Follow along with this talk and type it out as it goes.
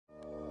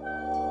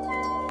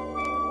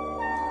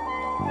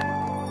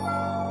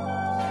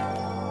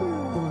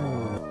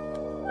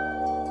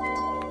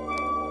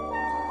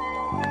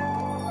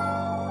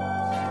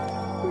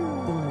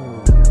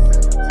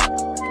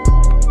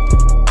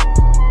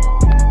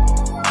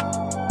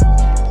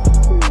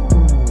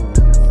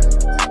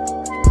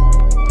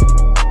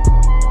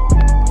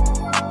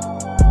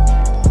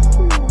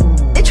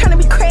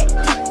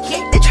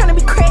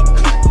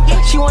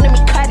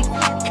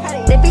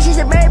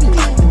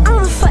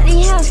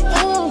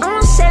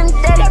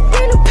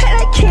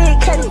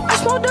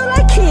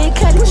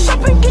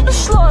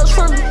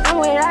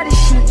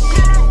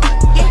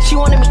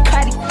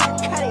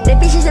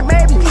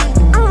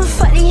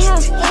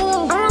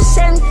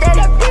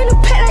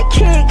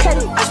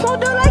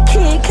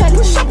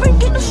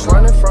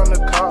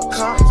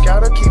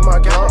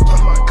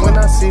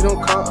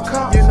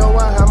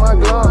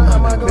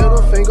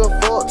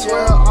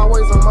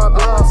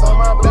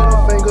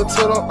nigga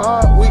to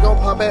the we gon'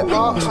 pop at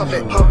all.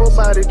 Pop a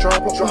body,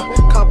 drop a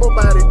cop a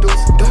body,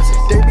 deuce.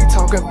 They be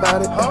talking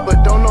about it,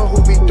 but don't know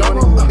who be doing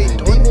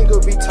it. These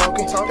niggas be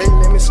talking, they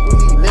let me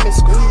squeeze,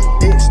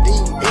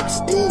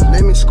 XD,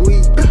 let me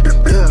squeeze.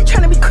 Yeah.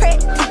 Tryna be crack,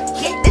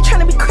 they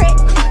tryna be crack.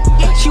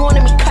 She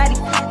wanted me cudi.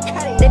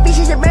 That bitch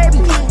is a baby.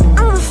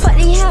 I'ma fuck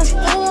the house.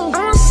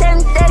 I'm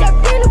 730.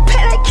 In the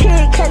pet like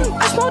Kid Cudi.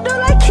 I smoke dope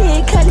like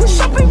Kid Cudi.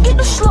 Shop and get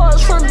the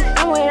slugs from me.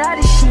 I'm with all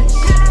this shit.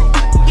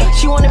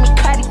 She wanted me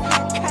cudi.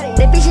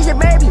 That bitch is a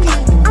baby.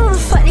 I'ma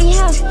fuck the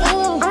house.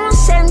 I'm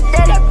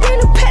 730. In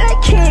the pet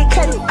like Kid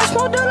Cudi. I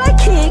smoke dope like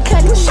Kid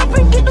Cudi. Shop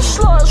and get the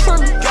slugs from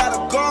me. Gotta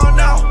go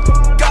now.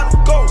 Gotta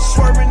go.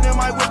 Swerving in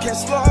my whip, can't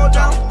slow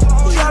down.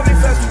 Driving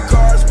fast with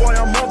cars, boy,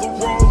 I'm on the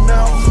road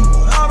now.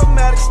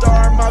 Automatic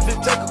star, my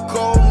bitch take a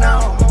cold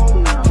now.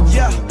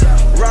 Yeah,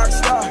 rock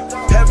star,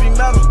 heavy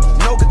metal,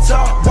 no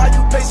guitar. Why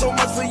you pay so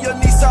much for your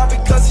Nissan?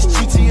 Because it's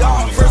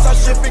GTR. First I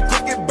shift it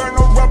quick and burn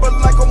no rubber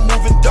like a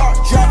moving dart.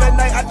 Drive at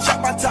night, I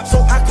chop my top so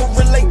I can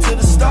relate to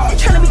the stars. They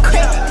tryna be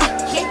crack,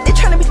 they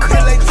tryna be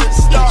crack. Relate to the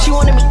stars. She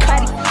wanted me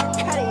cudi.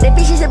 That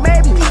bitch is a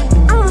baby.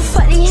 I'ma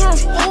fuck the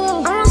house.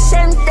 I'm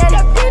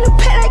 730. In the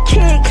pet like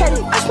Kid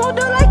Cudi. I smoke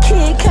dope like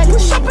Kid Cudi.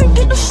 Shop and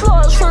get the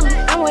slugs from me.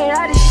 I'm with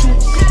all this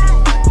shit.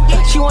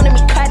 She wanted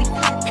me cudi.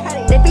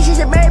 That bitch is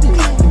a baby.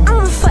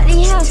 I'ma fuck the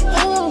house.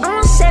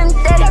 I'm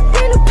 730.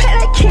 In the pet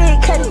like Kid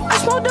Cudi. I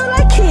smoke dope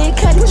like Kid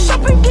Cudi.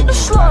 Shop and get the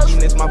slugs.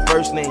 It's my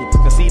first name.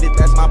 Conceited,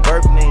 that's my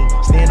birth name.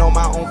 Stand on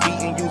my own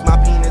feet and use my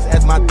penis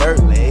as my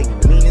third leg.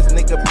 Meanest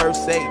nigga per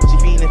se. She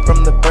fiending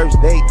from the first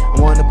date.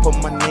 I wanna put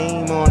my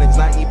name on it. It's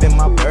not even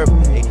my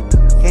birthday.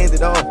 Hands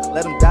it off,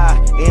 let them die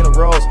in a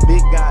rose.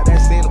 Big guy,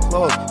 that's Santa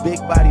Claus. Big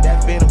body,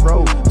 that's Phantom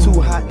Rose. Too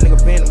hot, nigga,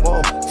 Phantom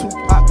Wall. Too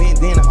pop,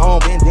 bandana on,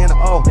 bandana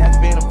off. That's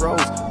Phantom Rose.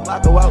 I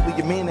go out with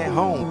your man at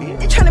home, bitch.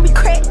 They tryna be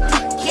crack,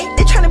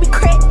 they tryna be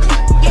crack.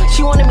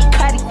 She wanted me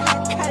cudi.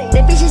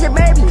 That bitch is a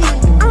baby.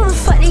 I'ma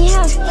fuck the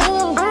house.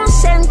 I'm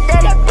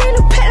 730. In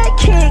the pet like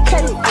Kid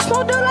Cudi. I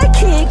smoke dope like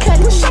Kid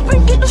Cudi. Shop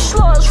and get the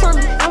slugs from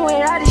me. I'm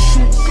with all this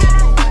shit.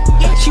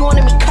 She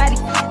wanted me cudi.